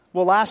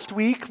Well, last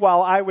week,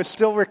 while I was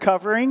still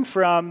recovering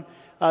from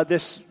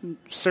this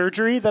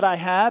surgery that I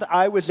had,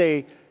 I was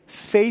a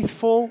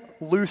faithful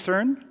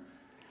Lutheran,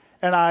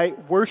 and I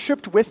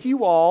worshiped with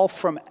you all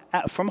from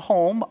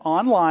home,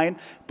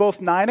 online,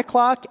 both 9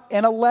 o'clock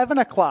and 11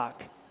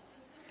 o'clock.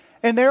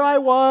 And there I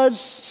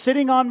was,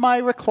 sitting on my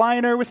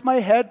recliner with my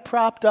head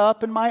propped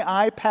up and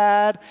my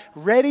iPad,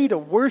 ready to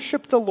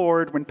worship the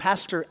Lord when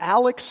Pastor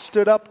Alex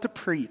stood up to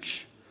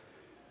preach.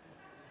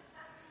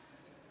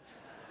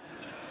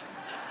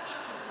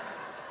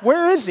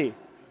 Where is he?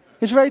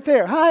 He's right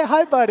there.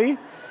 Hi, buddy.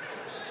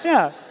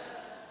 Yeah,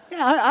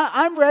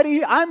 I'm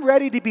ready. I'm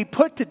ready to be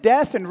put to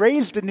death and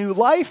raised to new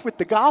life with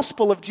the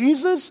gospel of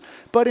Jesus.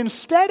 But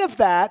instead of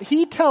that,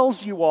 he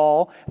tells you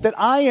all that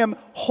I am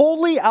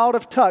wholly out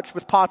of touch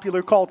with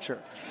popular culture.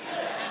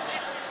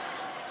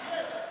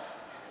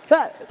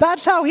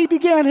 That's how he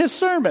began his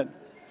sermon.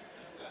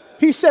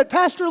 He said,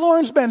 Pastor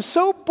Lorne's been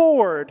so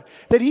bored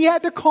that he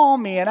had to call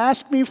me and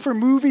ask me for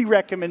movie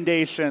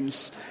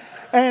recommendations.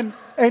 And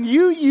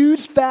you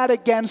used that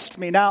against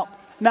me. Now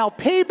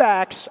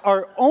paybacks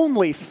are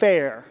only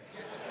fair.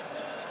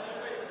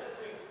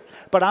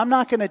 But I'm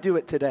not going to do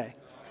it today.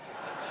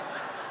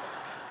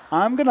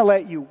 I'm going to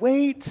let you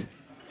wait.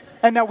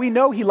 And now we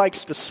know he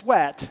likes to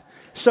sweat.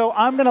 So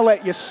I'm going to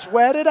let you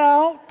sweat it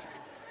out.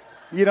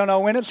 You don't know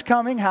when it's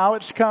coming, how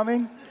it's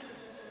coming.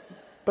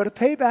 But a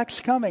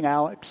payback's coming,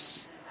 Alex.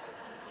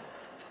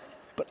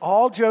 But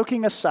all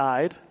joking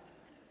aside,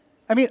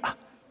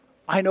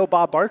 I know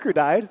Bob Barker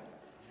died.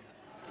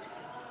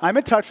 I'm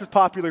in touch with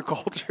popular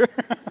culture.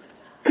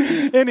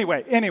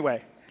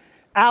 Anyway,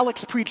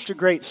 Alex preached a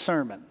great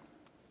sermon.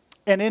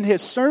 And in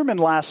his sermon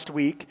last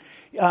week,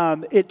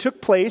 it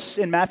took place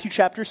in Matthew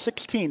chapter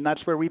 16.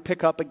 That's where we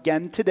pick up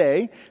again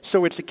today.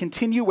 So it's a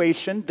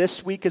continuation.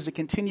 This week is a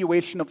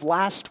continuation of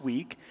last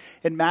week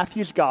in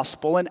Matthew's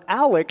gospel. And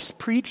Alex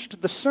preached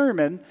the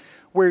sermon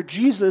where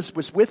Jesus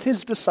was with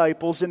his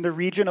disciples in the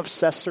region of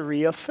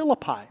Caesarea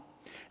Philippi.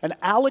 And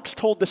Alex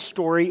told the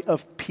story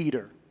of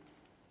Peter.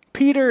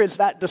 Peter is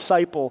that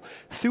disciple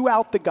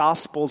throughout the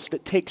Gospels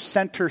that takes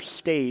center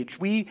stage.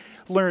 We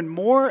learn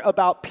more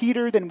about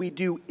Peter than we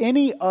do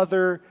any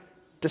other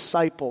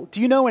disciple.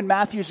 Do you know in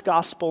Matthew's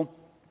Gospel,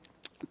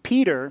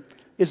 Peter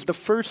is the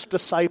first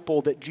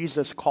disciple that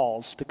Jesus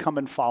calls to come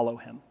and follow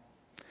him.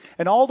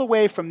 And all the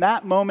way from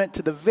that moment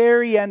to the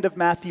very end of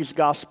Matthew's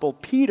Gospel,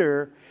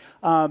 Peter,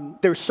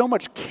 there's so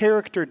much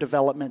character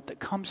development that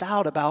comes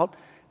out about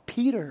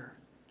Peter.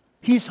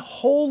 He's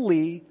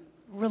wholly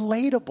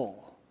relatable.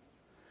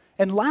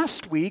 And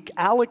last week,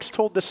 Alex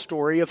told the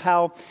story of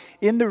how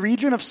in the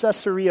region of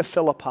Caesarea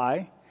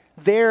Philippi,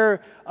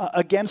 there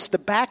against the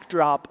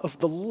backdrop of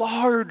the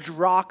large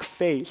rock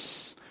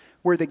face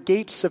where the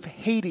gates of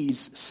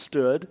Hades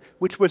stood,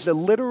 which was a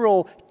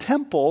literal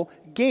temple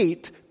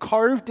gate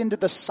carved into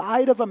the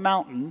side of a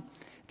mountain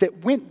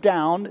that went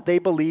down, they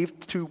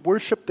believed, to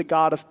worship the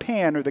god of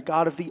Pan, or the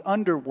god of the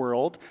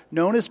underworld,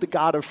 known as the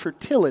god of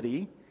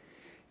fertility.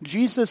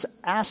 Jesus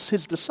asks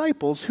his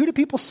disciples, "Who do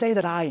people say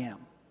that I am?"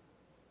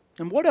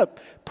 And what a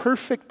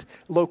perfect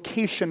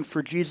location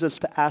for Jesus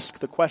to ask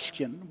the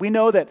question. We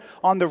know that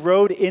on the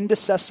road into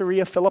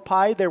Caesarea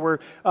Philippi, there were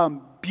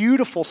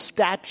beautiful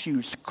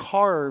statues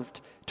carved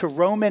to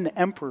Roman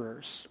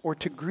emperors or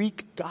to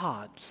Greek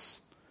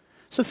gods.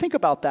 So think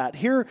about that.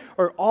 Here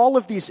are all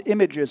of these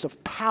images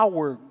of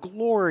power,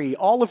 glory,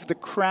 all of the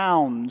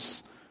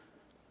crowns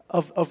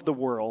of the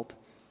world.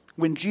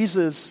 When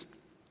Jesus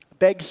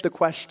begs the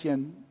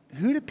question,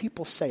 "Who do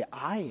people say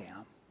I am?"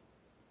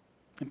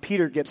 And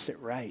Peter gets it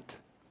right.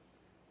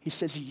 He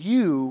says,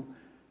 you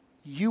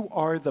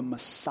are the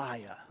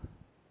Messiah.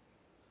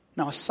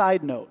 Now, a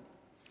side note,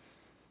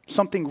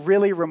 something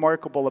really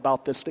remarkable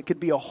about this that could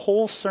be a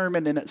whole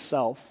sermon in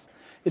itself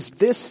is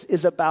this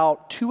is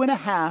about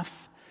 2.5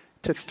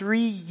 to 3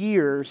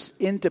 years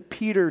into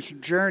Peter's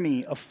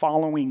journey of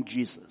following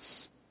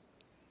Jesus.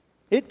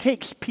 It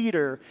takes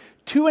Peter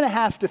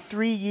 2.5 to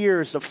 3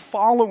 years of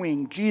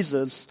following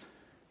Jesus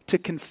to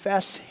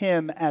confess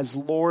him as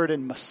Lord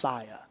and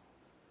Messiah.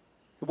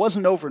 It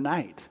wasn't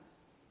overnight.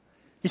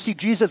 You see,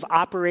 Jesus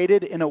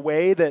operated in a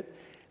way that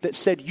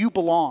said, you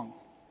belong.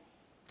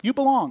 You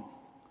belong.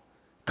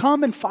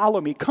 Come and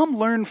follow me. Come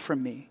learn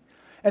from me.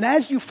 And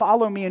as you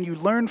follow me and you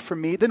learn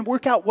from me, then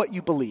work out what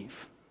you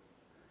believe.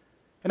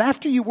 And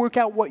after you work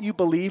out what you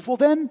believe, well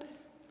then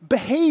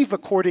behave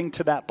according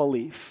to that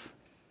belief.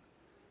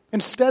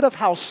 Instead of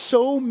how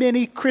so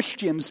many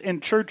Christians in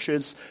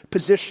churches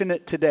position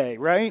it today,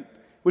 right?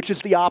 Which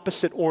is the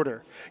opposite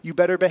order. You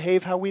better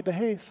behave how we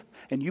behave.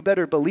 And you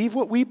better believe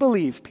what we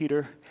believe,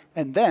 Peter.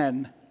 And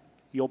then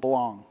you'll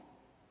belong.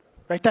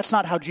 Right? That's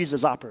not how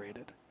Jesus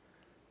operated.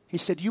 He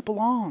said, you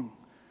belong.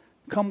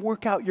 Come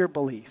work out your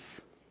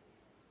belief.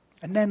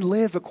 And then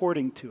live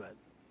according to it.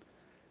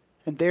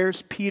 And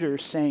there's Peter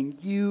saying,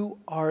 you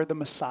are the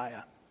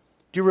Messiah.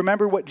 Do you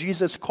remember what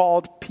Jesus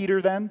called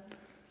Peter then?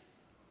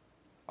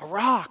 A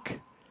rock.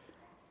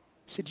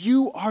 He said,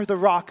 you are the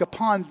rock.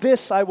 Upon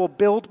this I will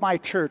build my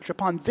church.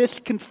 Upon this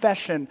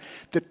confession,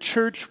 the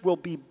church will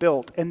be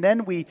built. And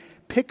then we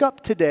pick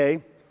up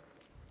today,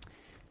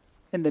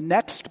 in the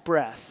next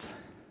breath,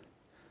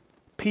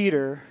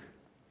 Peter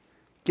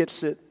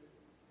gets it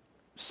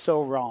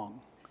so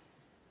wrong.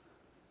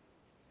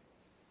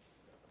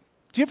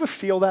 Do you ever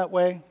feel that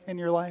way in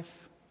your life?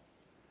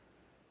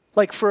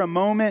 Like for a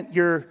moment,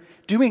 you're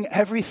doing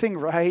everything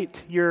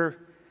right.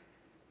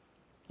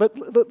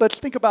 Let's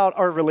think about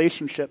our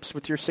relationships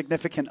with your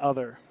significant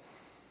other.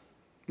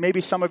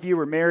 Maybe some of you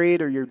are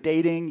married or you're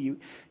dating.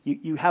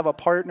 You have a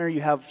partner,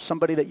 you have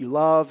somebody that you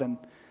love. And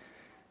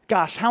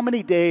gosh, how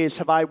many days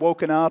have I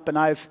woken up and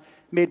I've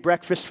made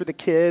breakfast for the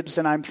kids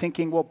and I'm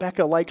thinking, well,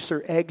 Becca likes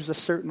her eggs a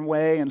certain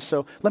way. And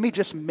so let me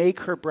just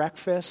make her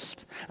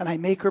breakfast. And I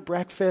make her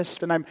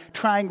breakfast and I'm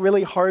trying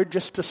really hard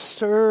just to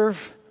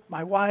serve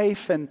my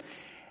wife and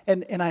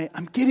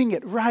I'm getting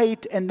it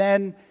right. And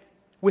then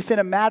within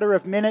a matter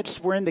of minutes,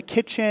 we're in the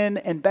kitchen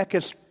and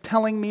Becca's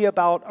telling me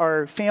about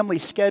our family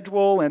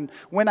schedule and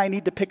when I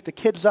need to pick the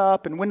kids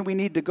up and when we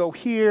need to go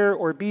here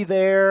or be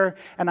there.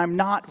 And I'm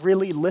not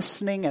really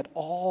listening at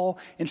all.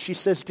 And she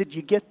says, did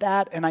you get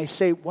that? And I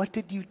say, what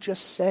did you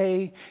just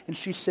say? And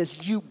she says,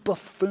 you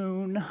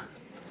buffoon.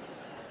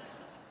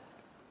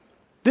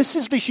 This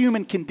is the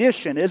human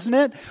condition, isn't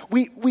it?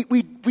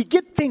 We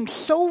get things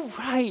so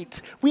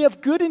right. We have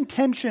good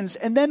intentions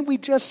and then we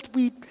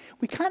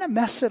kind of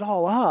mess it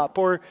all up.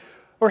 Or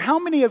how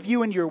many of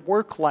you in your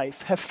work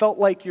life have felt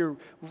like you're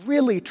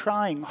really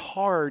trying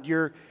hard?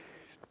 You're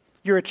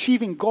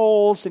achieving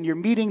goals and you're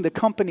meeting the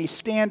company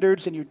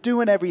standards and you're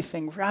doing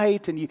everything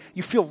right and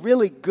you feel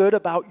really good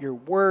about your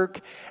work.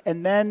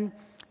 And then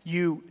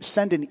you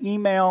send an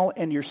email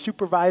and your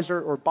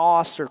supervisor or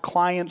boss or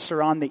clients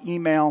are on the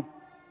email.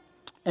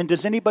 And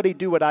does anybody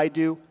do what I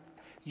do?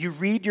 You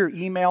read your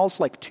emails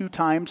like 2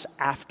 times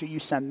after you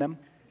send them.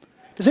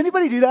 Does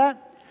anybody do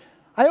that?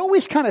 I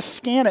always kind of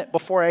scan it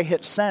before I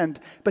hit send,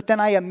 but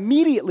then I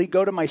immediately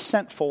go to my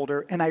sent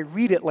folder and I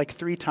read it like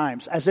 3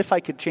 times as if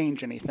I could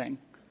change anything.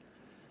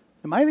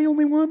 Am I the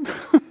only one?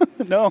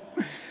 No.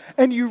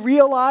 And you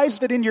realize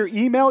that in your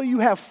email you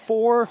have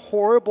 4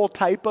 horrible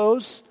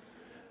typos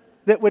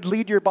that would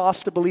lead your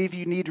boss to believe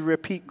you need to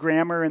repeat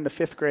grammar in the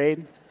 5th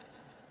grade.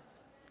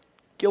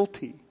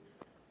 Guilty.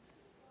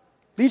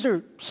 These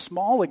are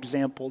small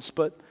examples,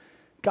 but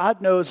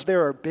God knows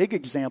there are big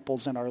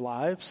examples in our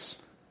lives.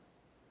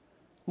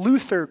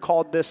 Luther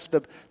called this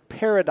the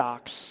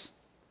paradox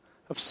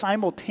of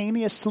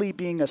simultaneously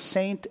being a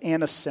saint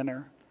and a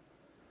sinner.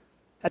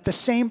 At the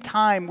same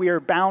time, we are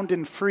bound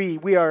and free.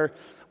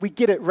 We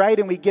get it right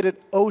and we get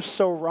it oh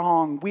so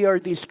wrong. We are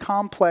these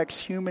complex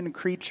human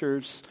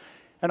creatures,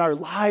 and our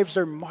lives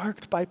are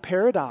marked by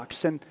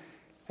paradox. And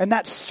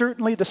that's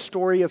certainly the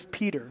story of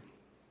Peter.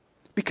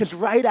 Because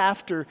right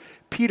after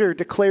Peter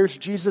declares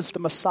Jesus the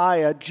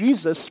Messiah,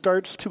 Jesus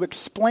starts to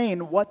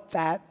explain what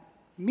that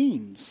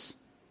means.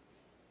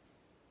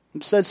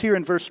 It says here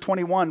in verse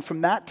 21,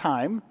 from that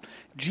time,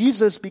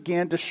 Jesus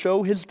began to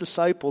show his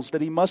disciples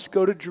that he must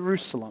go to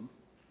Jerusalem,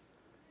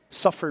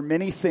 suffer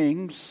many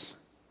things,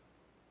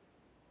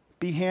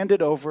 be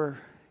handed over,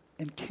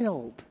 and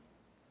killed.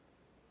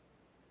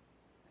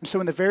 And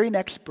so in the very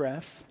next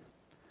breath,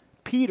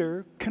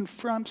 Peter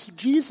confronts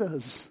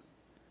Jesus.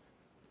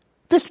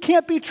 This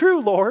can't be true,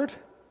 Lord.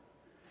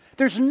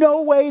 There's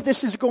no way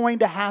this is going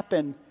to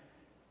happen.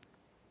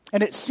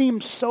 And it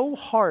seems so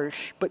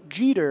harsh, but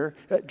Derek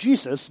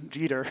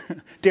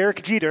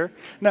Jeter,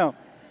 no,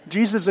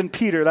 Jesus and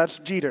Peter, that's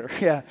Jeter,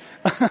 yeah.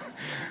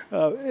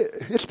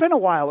 It's been a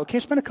while, okay?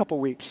 It's been a couple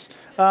weeks.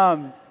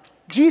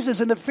 Jesus,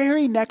 in the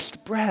very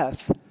next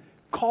breath,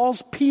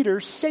 calls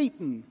Peter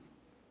Satan.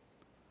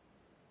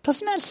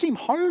 Doesn't that seem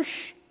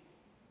harsh?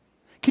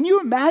 Can you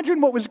imagine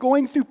what was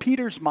going through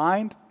Peter's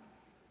mind?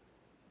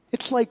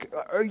 It's like,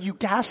 are you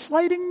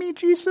gaslighting me,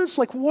 Jesus?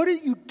 Like, what are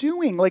you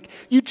doing? Like,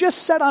 you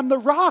just said I'm the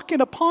rock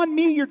and upon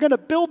me you're going to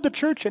build the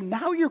church and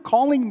now you're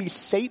calling me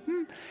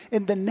Satan?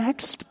 In the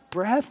next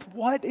breath,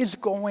 what is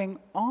going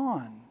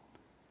on?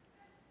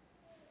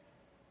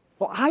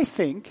 Well, I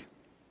think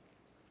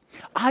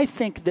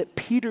that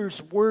Peter's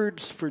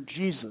words for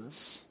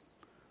Jesus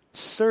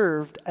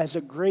served as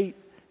a great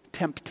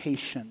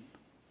temptation.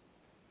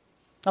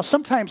 Now,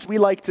 sometimes we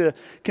like to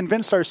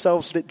convince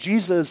ourselves that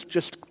Jesus,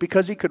 just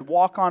because he could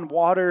walk on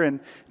water and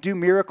do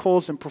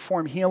miracles and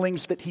perform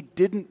healings, that he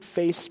didn't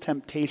face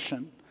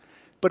temptation.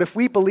 But if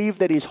we believe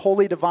that he's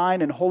wholly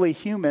divine and wholly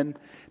human,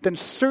 then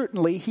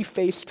certainly he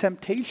faced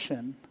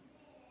temptation.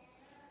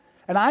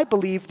 And I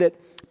believe that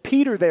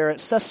Peter there at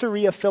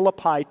Caesarea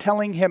Philippi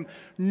telling him,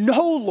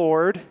 no,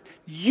 Lord,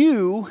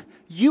 you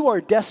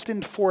are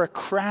destined for a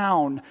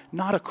crown,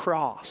 not a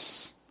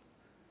cross.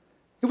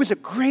 It was a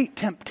great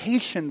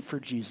temptation for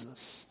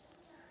Jesus.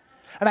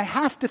 And I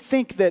have to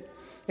think that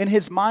in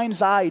his mind's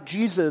eye,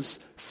 Jesus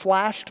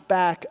flashed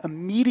back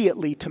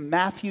immediately to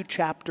Matthew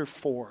chapter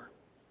 4.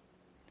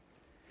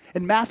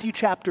 In Matthew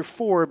chapter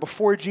 4,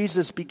 before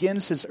Jesus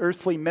begins his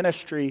earthly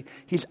ministry,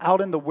 he's out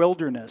in the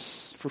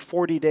wilderness for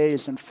 40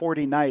 days and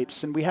 40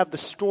 nights. And we have the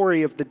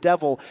story of the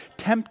devil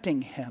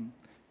tempting him.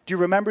 Do you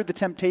remember the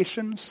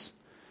temptations?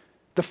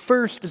 The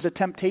first is a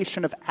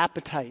temptation of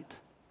appetite.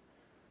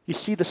 You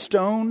see the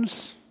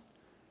stones?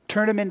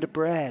 Turn them into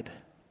bread.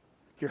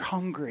 You're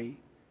hungry.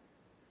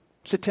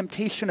 It's a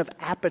temptation of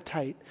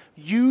appetite.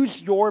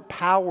 Use your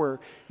power,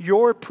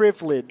 your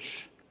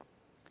privilege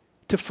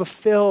to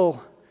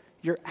fulfill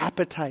your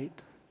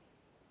appetite.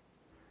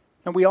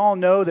 And we all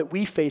know that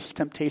we face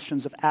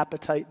temptations of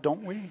appetite,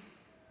 don't we?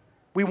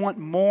 We want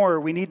more.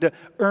 We need to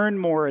earn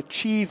more,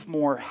 achieve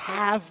more,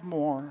 have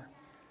more.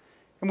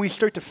 And when you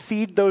start to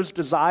feed those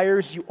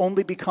desires, you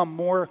only become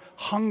more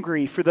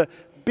hungry for the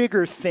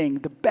bigger thing,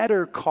 the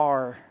better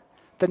car,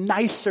 the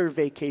nicer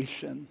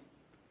vacation.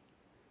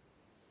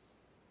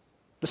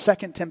 The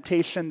second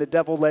temptation, the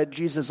devil led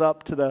Jesus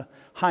up to the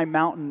high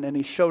mountain and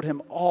he showed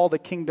him all the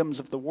kingdoms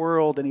of the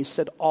world and he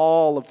said,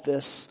 all of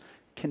this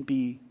can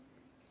be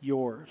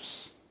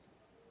yours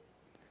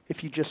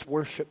if you just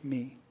worship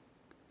me.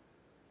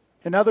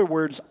 In other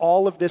words,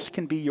 all of this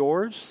can be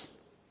yours.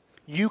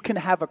 You can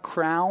have a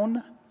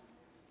crown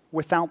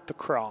without the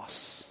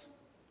cross.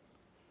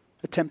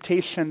 A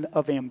temptation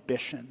of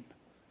ambition.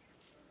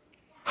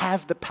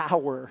 Have the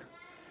power.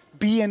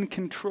 Be in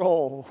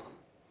control.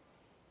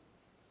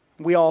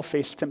 We all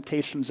face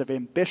temptations of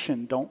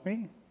ambition, don't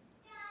we?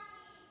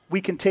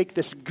 We can take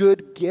this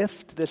good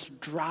gift, this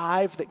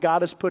drive that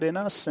God has put in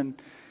us,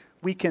 and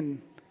we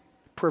can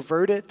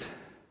pervert it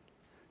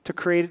to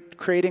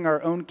creating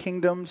our own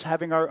kingdoms,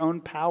 having our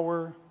own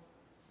power.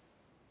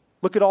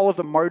 Look at all of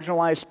the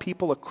marginalized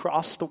people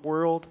across the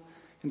world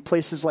in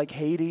places like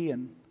Haiti,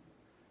 and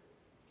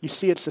you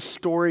see it's a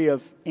story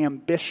of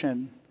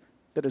ambition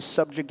that has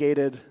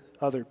subjugated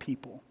other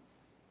people.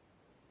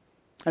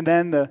 And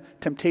then the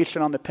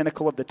temptation on the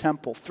pinnacle of the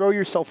temple. Throw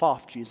yourself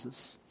off,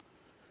 Jesus,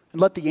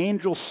 and let the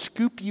angels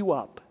scoop you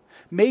up.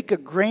 Make a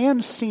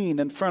grand scene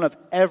in front of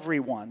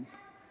everyone,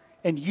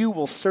 and you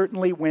will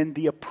certainly win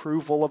the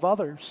approval of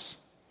others.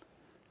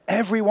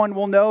 Everyone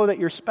will know that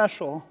you're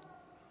special.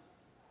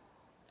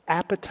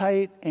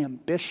 Appetite,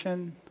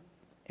 ambition,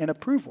 and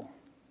approval.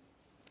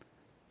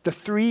 The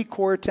three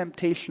core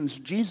temptations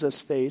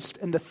Jesus faced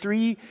and the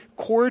three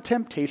core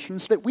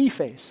temptations that we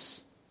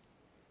face.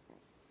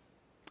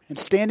 And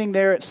standing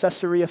there at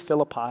Caesarea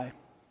Philippi,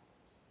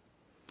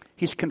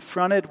 he's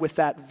confronted with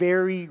that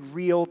very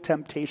real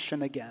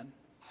temptation again.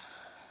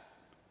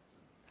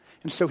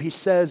 And so he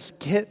says,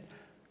 "Get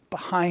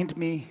behind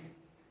me,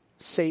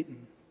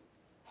 Satan."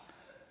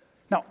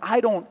 Now,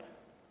 I don't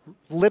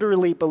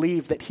literally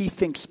believe that he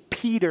thinks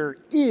Peter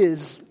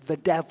is the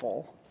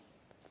devil.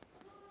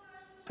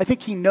 I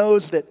think he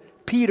knows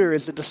that Peter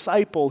is a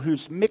disciple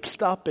who's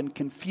mixed up and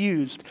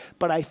confused,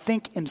 but I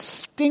think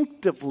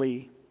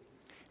instinctively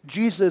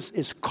Jesus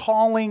is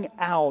calling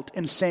out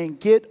and saying,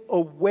 "Get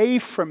away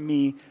from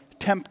me,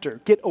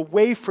 tempter. Get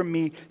away from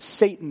me,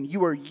 Satan.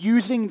 You are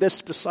using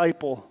this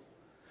disciple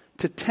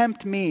to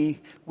tempt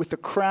me with a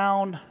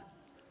crown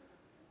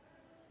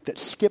that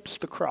skips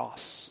the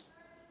cross."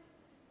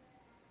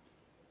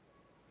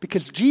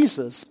 Because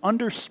Jesus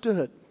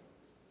understood.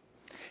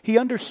 He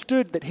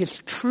understood that his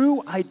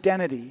true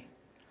identity,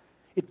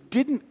 it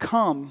didn't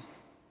come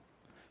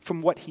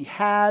from what he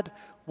had,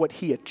 what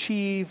he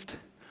achieved,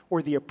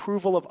 or the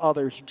approval of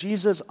others.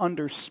 Jesus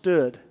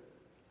understood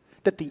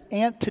that the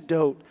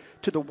antidote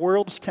to the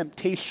world's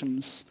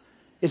temptations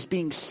is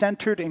being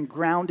centered and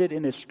grounded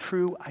in his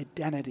true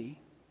identity.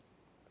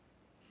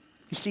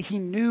 You see, he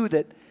knew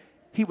that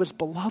he was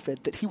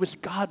beloved, that he was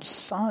God's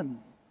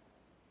son.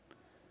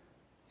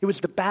 It was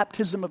the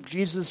baptism of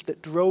Jesus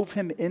that drove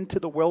him into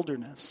the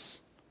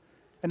wilderness.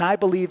 And I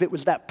believe it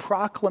was that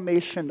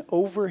proclamation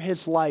over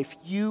his life,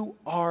 "You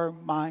are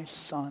my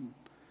son,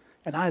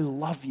 and I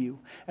love you,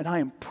 and I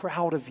am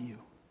proud of you,"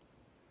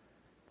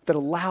 that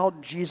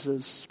allowed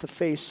Jesus to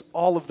face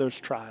all of those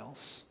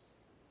trials.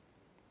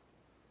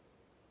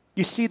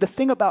 You see, the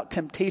thing about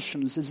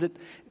temptations is that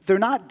they're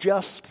not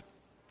just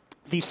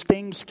these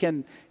things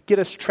can get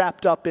us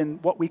trapped up in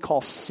what we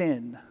call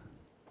sin.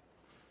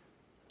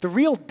 The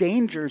real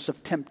dangers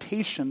of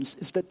temptations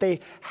is that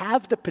they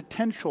have the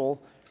potential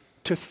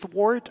to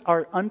thwart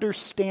our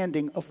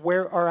understanding of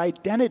where our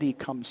identity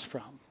comes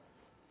from.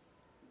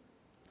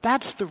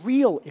 That's the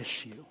real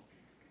issue.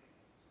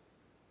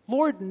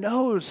 Lord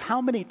knows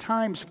how many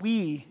times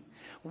we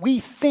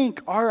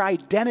think our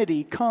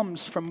identity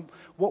comes from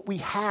what we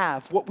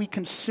have, what we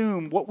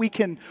consume, what we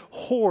can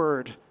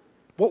hoard,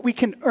 what we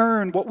can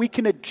earn, what we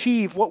can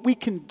achieve, what we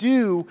can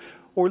do.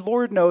 Or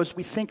Lord knows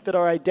we think that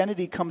our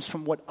identity comes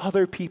from what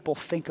other people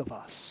think of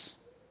us.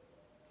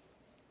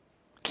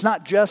 It's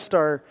not just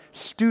our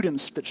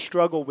students that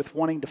struggle with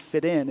wanting to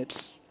fit in.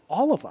 It's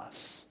all of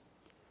us.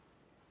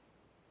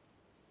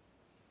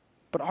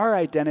 But our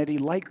identity,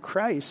 like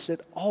Christ,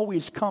 it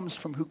always comes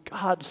from who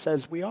God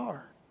says we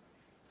are.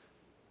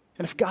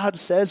 And if God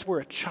says we're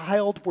a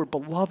child, we're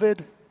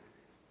beloved,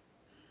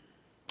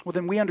 well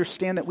then we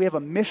understand that we have a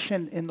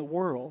mission in the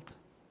world.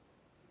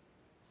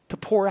 to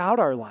pour out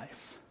our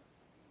life.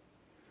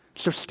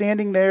 So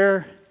standing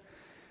there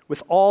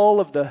with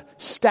all of the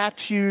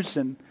statues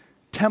and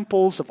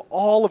temples of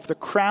all of the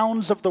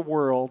crowns of the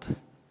world,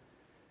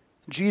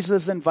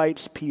 Jesus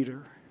invites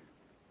Peter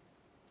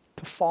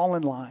to fall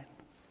in line.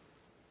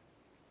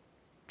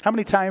 How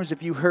many times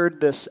have you heard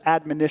this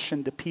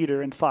admonition to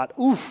Peter and thought,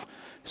 oof,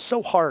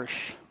 so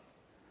harsh.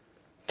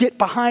 Get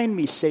behind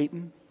me,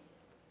 Satan.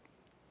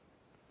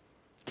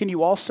 Can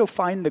you also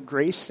find the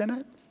grace in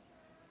it?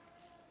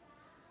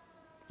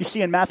 You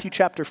see in Matthew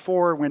chapter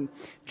 4, when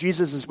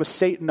Jesus is with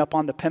Satan up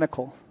on the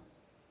pinnacle,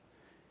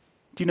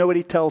 do you know what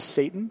he tells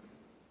Satan?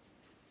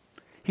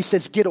 He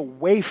says, get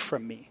away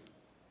from me.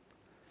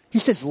 He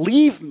says,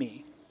 leave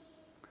me.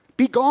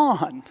 Be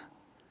gone.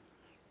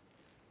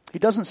 He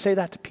doesn't say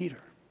that to Peter.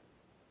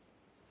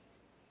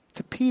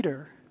 To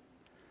Peter,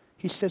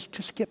 he says,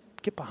 just get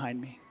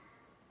behind me.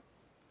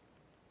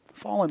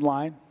 Fall in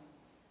line.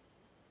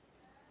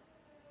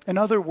 In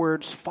other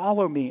words,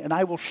 follow me and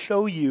I will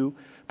show you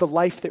the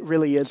life that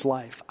really is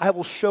life. I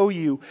will show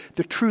you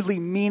the truly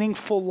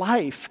meaningful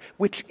life,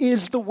 which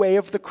is the way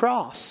of the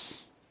cross.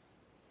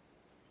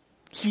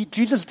 See,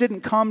 Jesus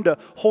didn't come to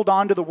hold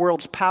on to the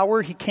world's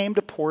power. He came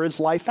to pour his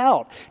life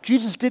out.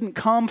 Jesus didn't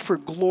come for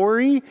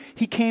glory.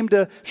 He came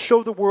to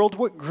show the world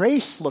what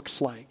grace looks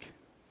like.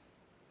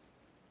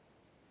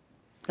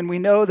 And we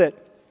know that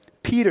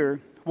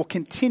Peter will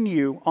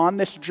continue on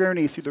this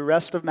journey through the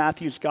rest of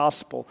Matthew's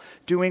gospel,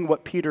 doing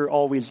what Peter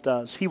always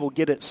does. He will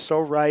get it so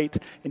right,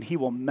 and he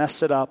will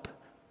mess it up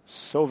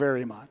so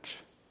very much.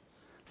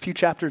 A few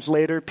chapters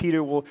later,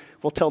 Peter will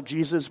tell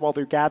Jesus while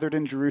they're gathered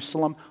in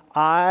Jerusalem,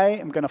 I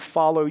am going to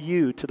follow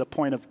you to the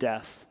point of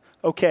death.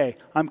 Okay,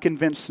 I'm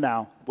convinced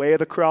now. Way of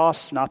the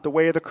cross, not the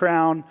way of the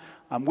crown.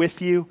 I'm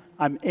with you.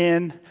 I'm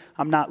in.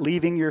 I'm not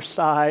leaving your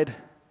side.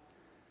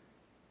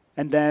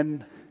 And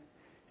then,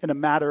 in a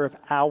matter of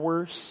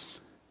hours,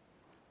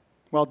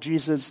 while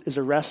Jesus is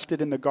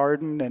arrested in the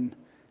garden and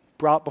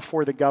brought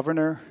before the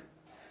governor,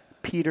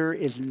 Peter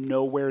is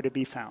nowhere to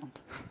be found.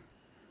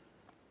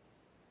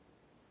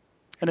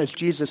 And as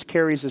Jesus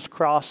carries his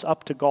cross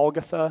up to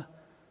Golgotha,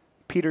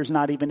 Peter's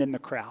not even in the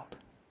crowd.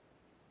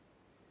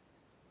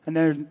 And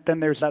then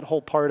there's that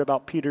whole part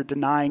about Peter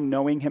denying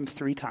knowing him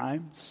 3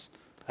 times.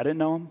 I didn't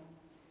know him.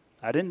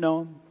 I didn't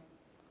know him.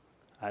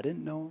 I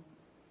didn't know him.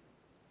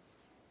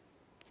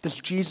 Does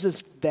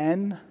Jesus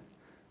then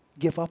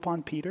give up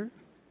on Peter?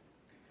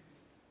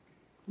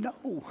 No.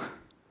 Do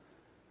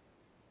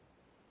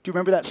you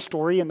remember that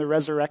story in the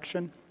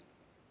resurrection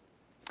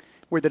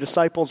where the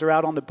disciples are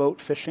out on the boat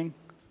fishing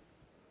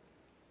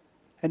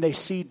and they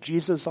see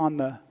Jesus on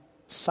the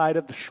side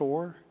of the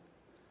shore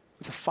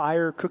with a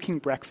fire cooking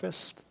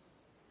breakfast?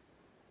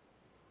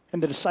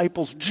 And the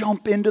disciples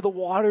jump into the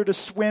water to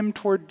swim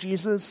toward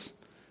Jesus.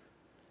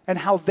 And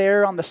how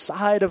there on the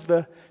side of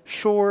the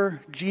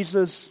shore,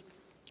 Jesus,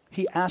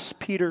 he asks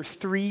Peter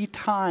 3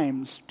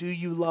 times, do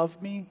you love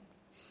me?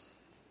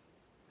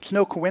 It's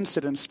no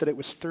coincidence that it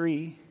was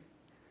 3.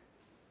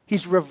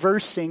 He's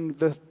reversing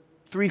the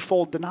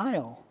threefold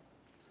denial.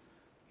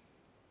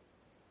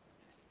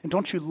 And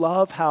don't you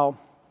love how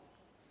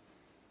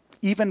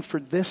even for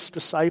this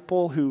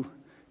disciple who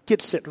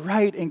gets it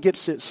right and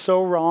gets it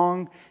so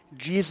wrong,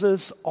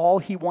 Jesus, all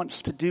he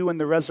wants to do in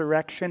the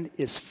resurrection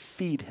is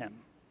feed him.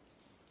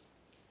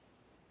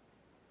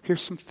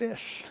 Here's some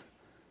fish.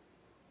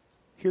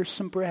 Here's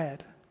some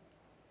bread.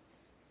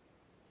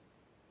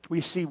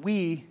 We see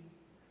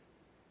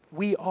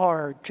we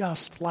are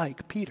just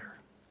like Peter.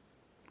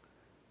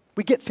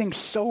 We get things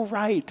so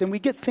right and we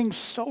get things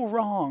so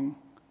wrong.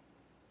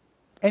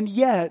 And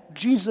yet,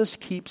 Jesus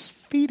keeps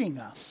feeding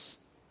us.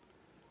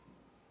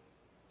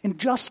 In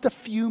just a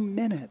few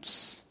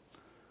minutes,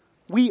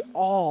 we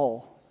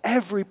all,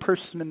 every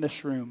person in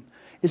this room,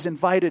 is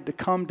invited to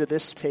come to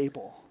this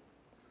table.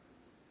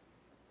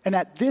 And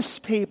at this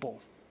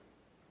table,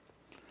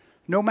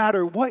 no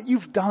matter what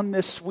you've done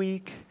this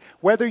week,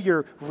 whether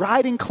you're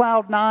riding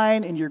cloud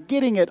 9 and you're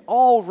getting it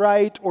all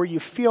right, or you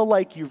feel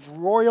like you've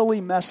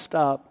royally messed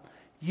up,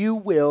 you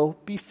will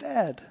be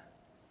fed.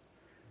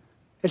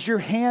 As your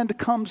hand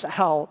comes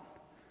out,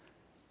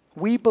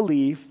 we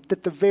believe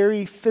that the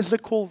very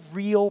physical,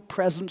 real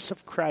presence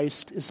of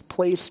Christ is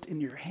placed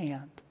in your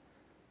hand.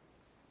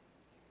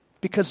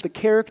 Because the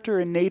character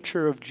and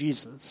nature of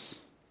Jesus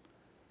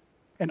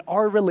and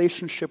our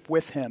relationship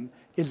with him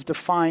is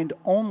defined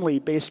only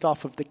based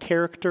off of the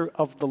character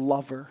of the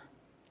lover.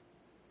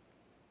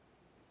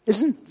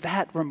 Isn't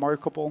that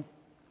remarkable?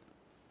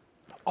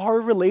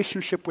 Our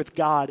relationship with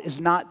God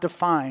is not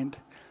defined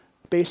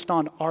based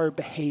on our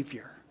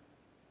behavior.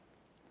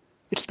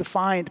 It's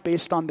defined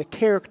based on the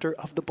character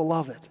of the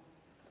beloved,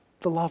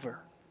 the lover.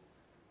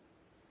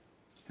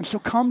 And so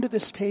come to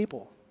this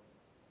table.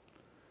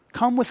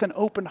 Come with an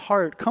open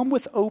heart. Come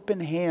with open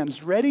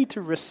hands, ready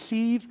to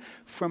receive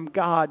from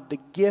God the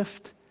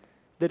gift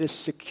that is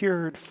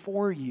secured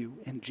for you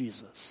in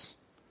Jesus.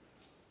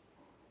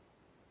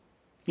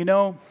 You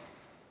know,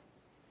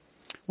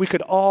 we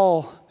could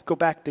all go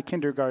back to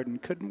kindergarten,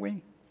 couldn't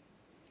we?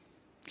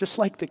 Just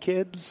like the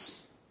kids.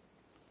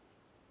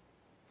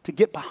 to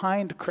get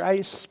behind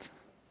Christ,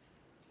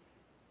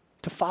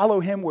 to follow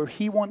him where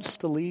he wants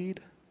to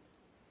lead.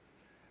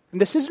 And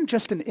this isn't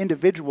just an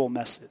individual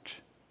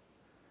message.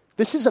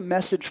 This is a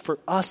message for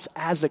us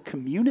as a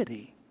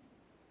community.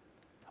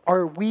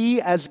 Are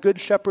we, as Good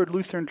Shepherd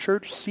Lutheran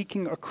Church,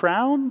 seeking a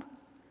crown?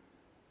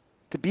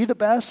 To be the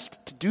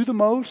best, to do the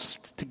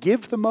most, to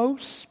give the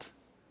most?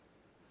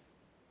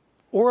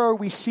 Or are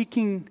we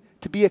seeking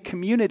to be a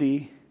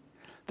community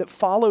that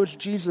follows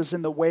Jesus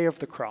in the way of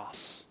the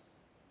cross?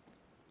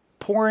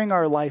 Pouring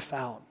our life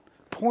out,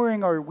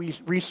 pouring our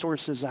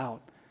resources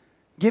out,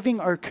 giving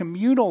our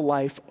communal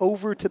life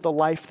over to the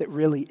life that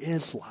really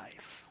is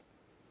life.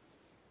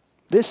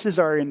 This is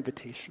our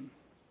invitation.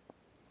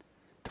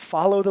 To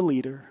follow the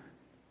leader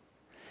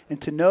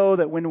and to know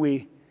that when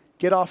we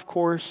get off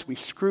course, we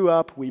screw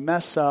up, we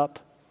mess up,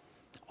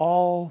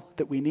 all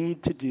that we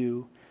need to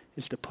do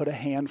is to put a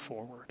hand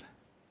forward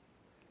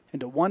and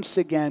to once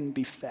again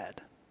be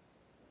fed.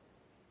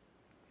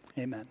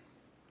 Amen.